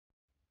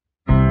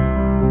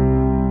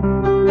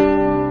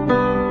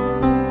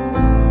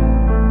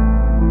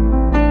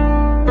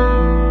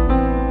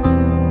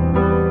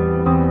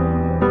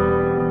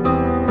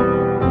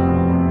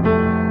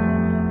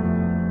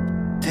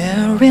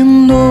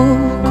no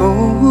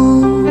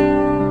gold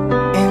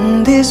in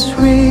this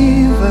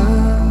river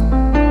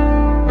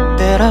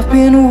that I've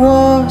been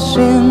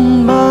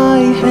washing my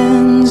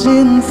hands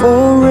in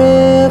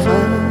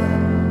forever.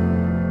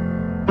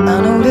 I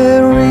know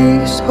there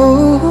is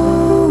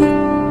hope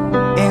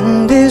in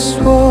this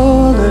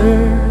water,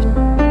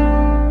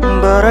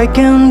 but I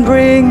can't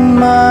bring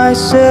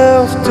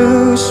myself to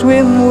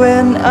swim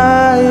when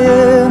I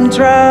am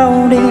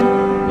drowning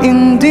in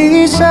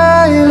this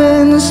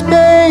silence.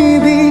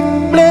 Baby,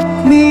 let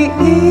me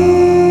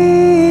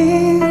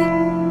in.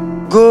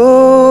 Go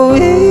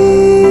easy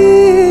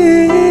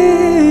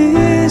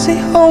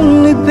on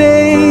me,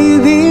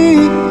 baby.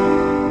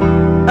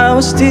 I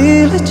was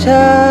still a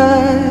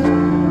child,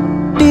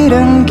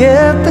 didn't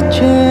get the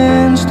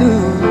chance to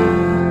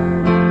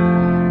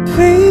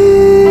feel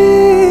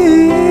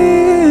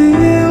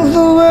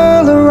the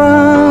world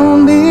around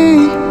me.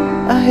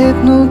 I had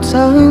no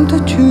time to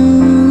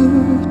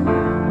choose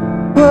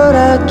what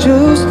I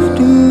chose to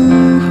do.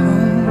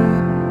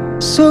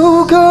 So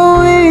go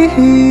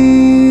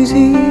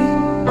easy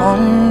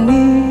on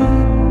me.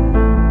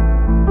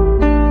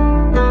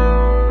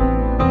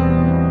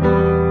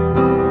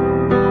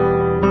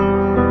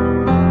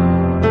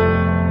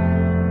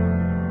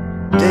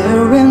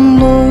 There ain't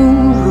no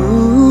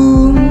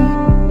room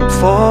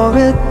for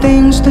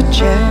things to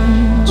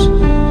change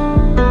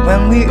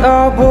when we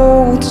are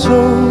both so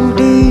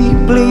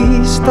deeply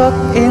stuck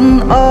in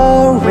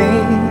our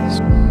ways.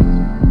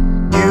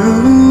 You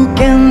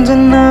can't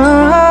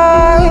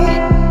deny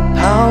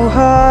how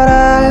hard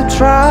I've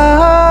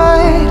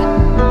tried,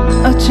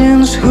 a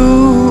chance who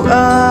I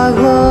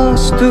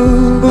was to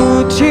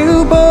put you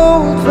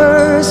both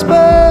first,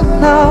 but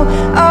now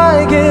I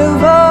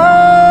give up.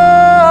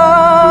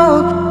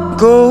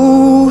 Go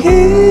easy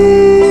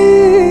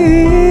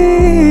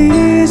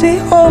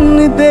on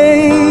me,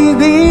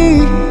 baby.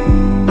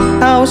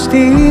 I was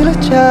still a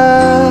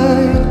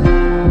child,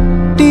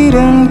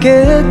 didn't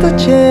get the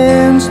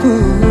chance to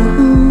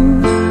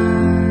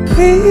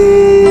feel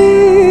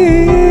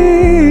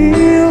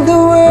the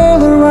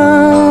world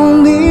around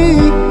me.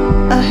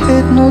 I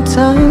had no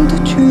time to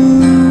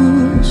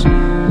choose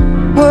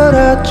what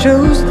I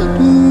chose to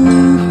do.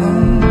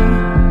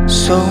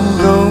 So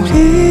go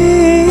easy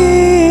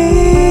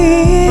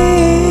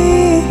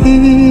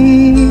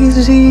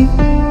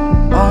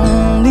on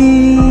me.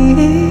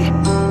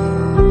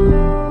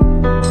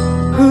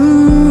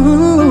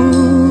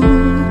 Ooh,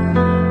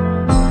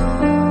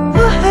 I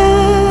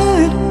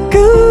had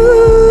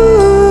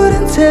good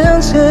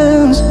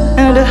intentions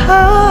and a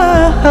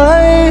high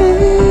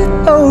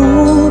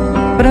hope,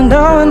 but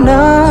now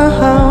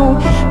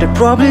that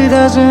probably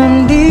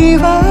doesn't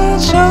even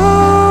show.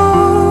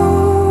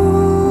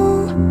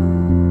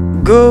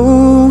 Go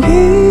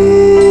easy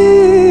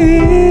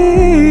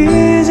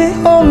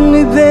on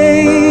me,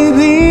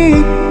 baby.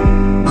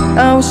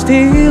 I was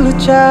still a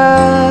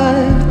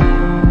child,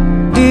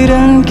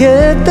 didn't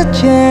get the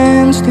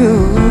chance to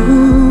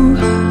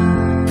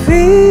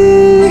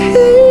feel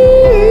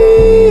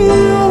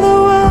the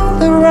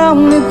world around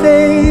me,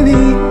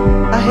 baby.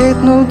 I had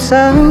no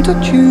time to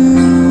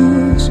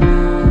choose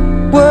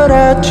what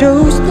I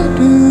chose to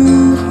do.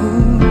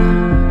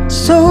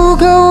 So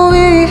go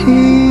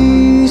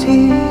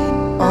easy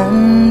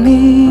on me.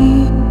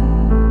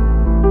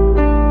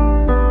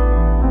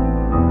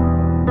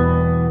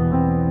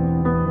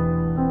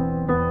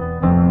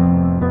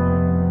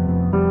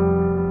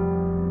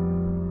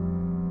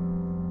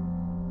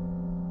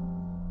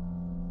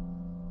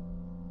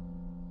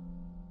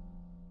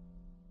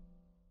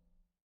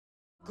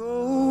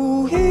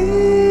 Go easy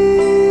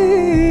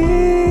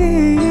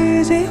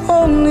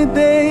on me,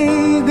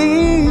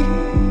 baby.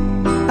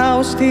 I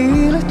was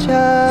still a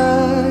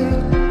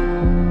child,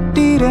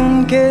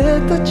 didn't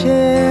get the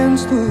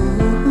chance to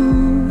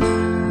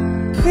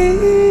feel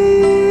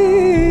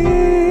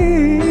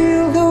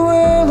the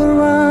world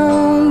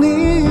around me.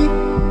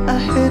 I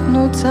had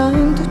no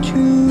time to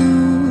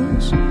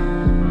choose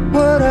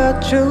what I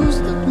chose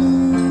to do.